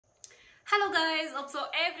Hello guys, hope so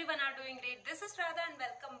everyone are doing great. This is Radha and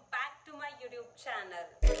welcome back to my YouTube channel.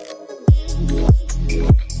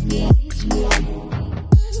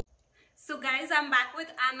 So guys, I'm back with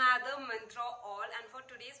another MYNTRA haul, and for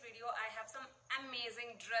today's video I have some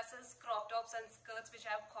amazing dresses, crop tops and skirts which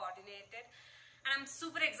I have coordinated, and I'm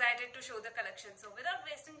super excited to show the collection. So without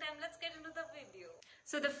wasting time, let's get into the video.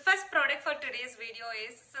 So the first product for today's video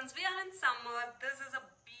is, since we are in summer, this is a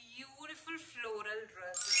beautiful floral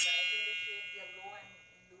dress, you guys, in the shade yellow and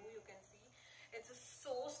blue. You can see it's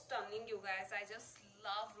so stunning, you guys. I just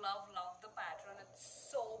love the pattern. It's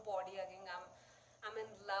so body hugging. I'm in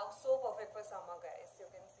love. So perfect for summer, guys. You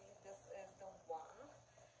can see this is the one,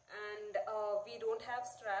 and we don't have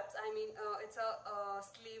straps. I mean, it's a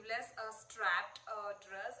sleeveless strapped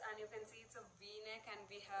dress, and you can see it's a v-neck, and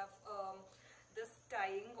we have this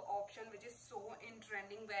tying option which is so in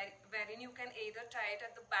trending, wherein you can either tie it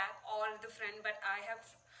at the back or the front, but I have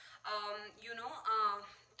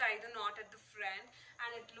tie the knot at the front,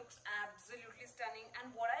 and it looks absolutely stunning. And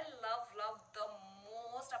what I love the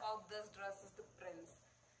most about this dress is the prints.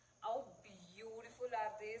 How beautiful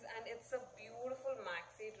are these? And it's a beautiful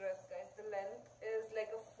maxi dress, guys. The length is like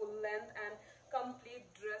a full length and complete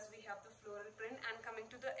dress. We have the floral print, and coming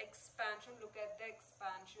to the expansion, look at the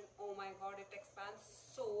expansion. Oh my god, it expands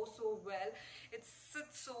so well. It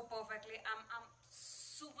sits so perfectly. I'm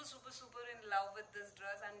super in love with this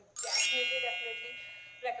dress, and definitely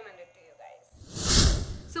recommend it to you guys.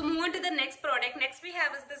 So move on to the next product. Next we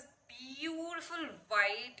have is this beautiful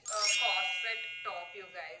white corset top, you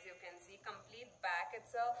guys. You can see complete back.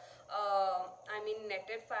 It's a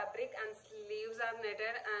netted fabric, and sleeves are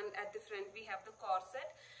netted, and at the front we have the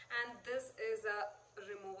corset, and this is a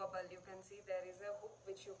removable. You can see there is a hook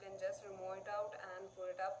which you can just remove it out and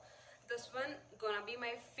put it up. This one gonna be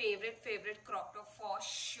my favorite crop top for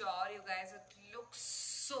sure, you guys. It looks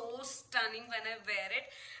so stunning when I wear it,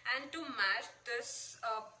 and to match this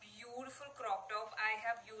beautiful crop top, I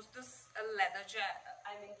have used this leather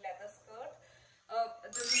skirt.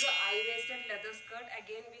 This is a high-waisted leather skirt.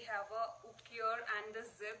 Again, we have a hook here and the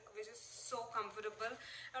zip, which is so comfortable,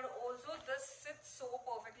 and also this sits so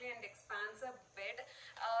perfectly and expands a bit.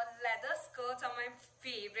 Leather skirts are my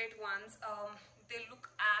favorite ones. They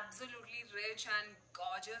look absolutely rich and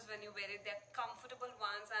gorgeous when you wear it. They're comfortable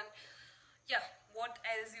ones, and yeah, what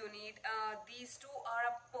else you need? These two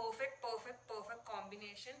are a perfect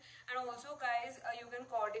combination. And also, guys, you can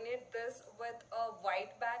coordinate this with a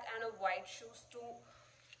white bag and a white shoes to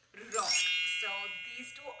rock. So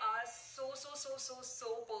these two are so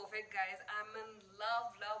perfect, guys. I'm in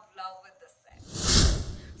love with this set.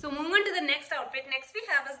 So moving on to the next outfit. Next we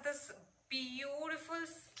have is this beautiful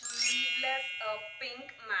sleeveless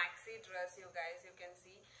pink maxi dress, you guys. You can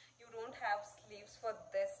see you don't have sleeves for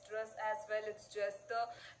this dress as well. It's just the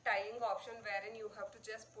tying option wherein you have to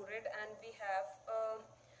just put it, and we have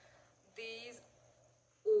these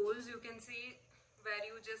holes, you can see, where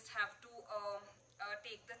you just have to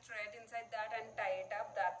take the thread inside that and tie it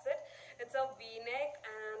up. That's it. It's a v-neck,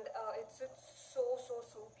 and it's so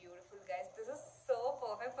beautiful, guys. This is so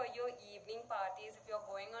perfect for your evening parties. If you're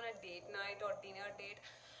going on a date night or dinner date,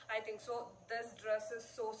 I think so. This dress is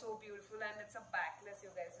so beautiful, and it's a backless,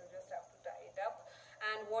 you guys. You just have to tie it up.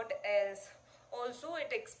 And what else? Also,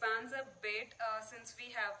 it expands a bit since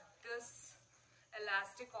we have this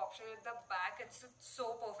elastic option at the back. It sits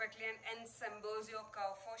so perfectly and ensembles your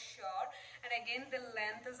curve for sure. And again, the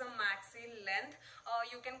length is a maxi length.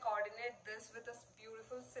 You can coordinate this with this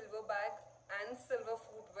beautiful silver bag and silver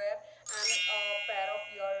footwear and a pair of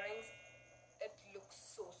earrings. It looks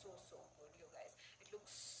so good, you guys. It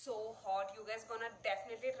looks so hot. You guys gonna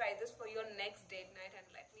definitely try this for your next date night and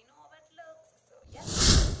let me know how it looks. So yeah.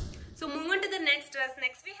 So moving on to the next dress.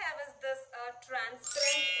 Next we have is this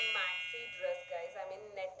transparent maxi dress, guys. I mean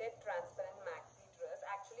netted transparent maxi dress.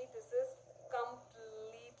 Actually, this is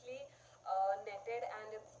completely netted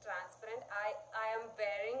and it's transparent. I am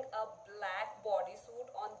wearing a black bodysuit.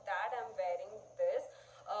 On that I'm wearing this,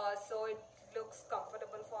 so it looks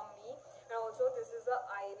comfortable for me. And also this is a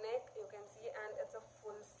eye neck, you can see, and it's a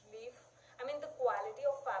full sleeve. I mean, the quality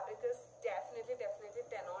of fabric is definitely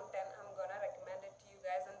 10 on 10. I'm gonna recommend it to you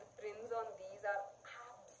guys, and the prints on these are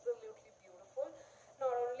absolutely beautiful.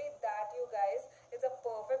 Not only that, you guys, it's a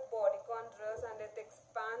perfect bodycon dress, and it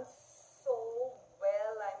expands so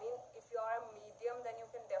well. I mean, if you are a medium, then you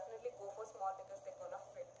can definitely go for small because they're gonna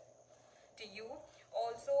fit to you.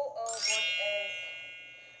 Also, what else?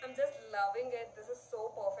 I'm just loving it. This is so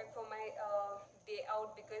perfect for my day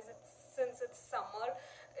out, because since it's summer,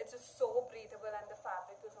 it's just so breathable, and the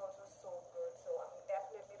fabric is also so good. So I'm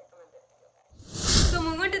definitely recommend it to you guys. So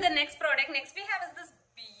moving on to the next product. Next we have is this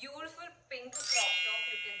beautiful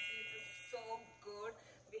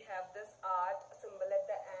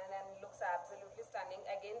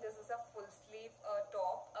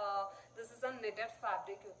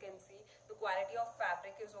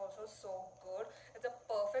also so good. It's a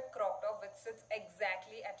perfect crop top which sits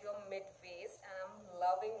exactly at your mid waist, and I'm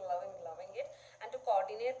loving it. And to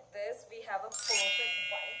coordinate this, we have a perfect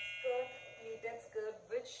white skirt, pleated skirt,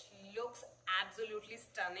 which looks absolutely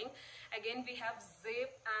stunning. Again, we have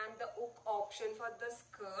zip and the hook option for the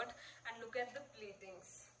skirt, and look at the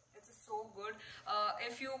pleatings. It's so good.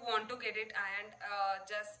 If you want to get it ironed,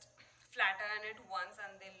 just flat iron it once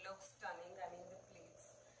and they look stunning. I mean, the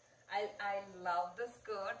pleats. I love the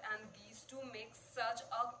skirt, and these two make such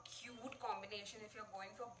a cute combination if you're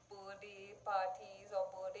going for birthday parties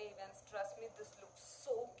or birthday events. Trust me, this looks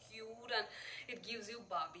so cute and it gives you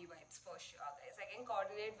Barbie vibes for sure, guys. I can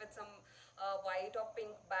coordinate with some white or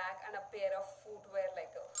pink bag and a pair of footwear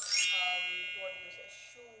like a what do you say,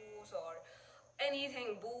 shoes or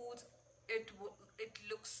anything, boots. It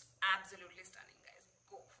looks absolutely stunning, guys.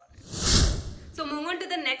 Go for it. So moving on to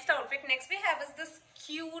the next outfit. Next we have is this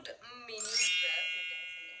cute mini dress. You can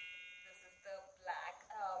see this is the black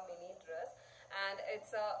mini dress, and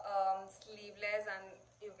it's a sleeveless and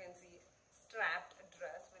you can see strapped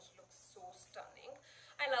dress which looks so stunning.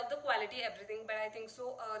 I love the quality, everything, but I think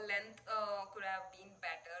so length could have been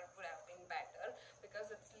better,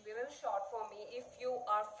 because it's a little short for me. If you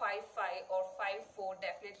are 5'5" or 5'4",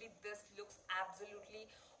 definitely this looks absolutely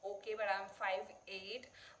okay, but I'm 5'8",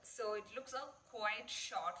 so it looks quite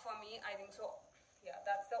short for me. I think so, yeah,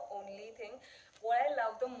 that's the only thing. What I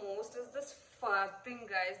love the most is this fur thing,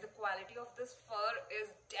 guys. The quality of this fur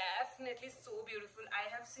is definitely so beautiful.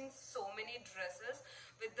 I have seen so many dresses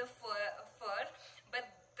with the fur, but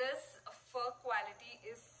this fur quality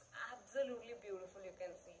is absolutely beautiful. You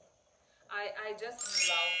can see I just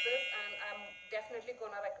love this, and I'm definitely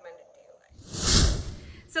gonna recommend it to you guys.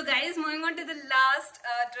 So guys, moving on to the last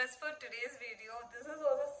dress for today's video. This is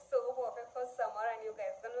also so perfect for summer and you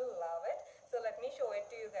guys gonna love it. So let me show it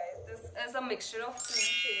to you guys. This is a mixture of two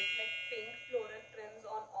shades like pink floral prints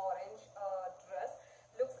on orange dress.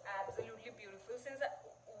 Looks absolutely beautiful.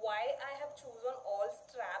 Why I have chosen all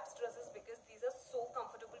straps dresses, because these are so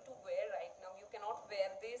comfortable to wear right now. You cannot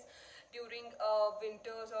wear this during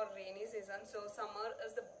winters or rainy season, so summer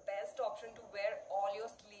is the best option to wear all your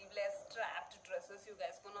sleeveless strapped dresses. You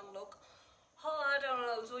guys gonna look hot, and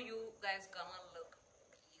also you guys gonna look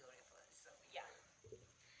beautiful. So yeah,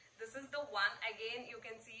 this is the one. Again, you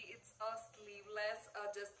can see it's a sleeveless,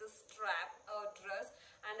 just the strap dress,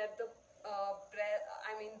 and at the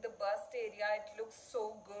the bust area, it looks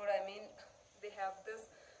so good. I mean, they have this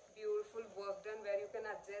beautiful work done where you can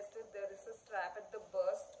adjust it. There is a strap at the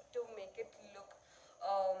bust to make it look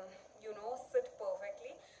sit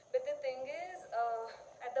perfectly. But the thing is,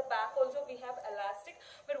 at the back also we have elastic,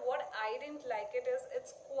 but what I didn't like it is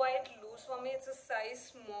it's quite loose for me. It's a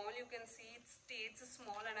size small. You can see it states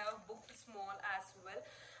small, and I have booked small as well.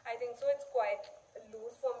 I think so it's quite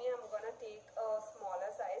loose for me. I'm gonna take a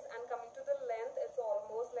smaller size. And coming to the length, it's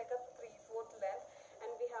almost like a 3/4 length, and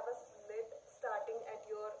we have a slit starting at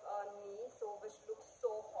your knee, so which looks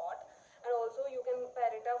so hot. And also you can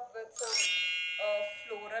pair it up with some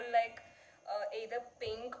floral like either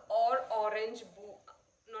pink or orange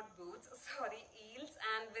heels,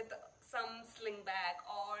 and with some sling bag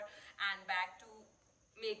or handbag to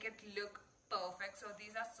make it look perfect. So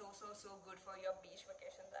these are so good for your beach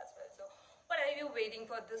vacations as well. So what are you waiting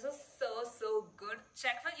for? This is so good.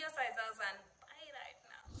 Check for your sizes and buy right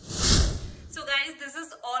now. So guys, this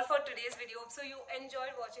is all for today's video. So you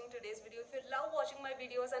enjoyed watching today's video. If you love watching my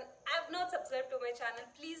videos and have not subscribed to my channel,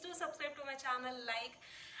 please do subscribe to my channel, like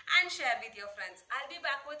and share with your friends. I'll be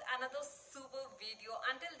back with another super video.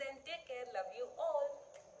 Until then, take care. Love you all.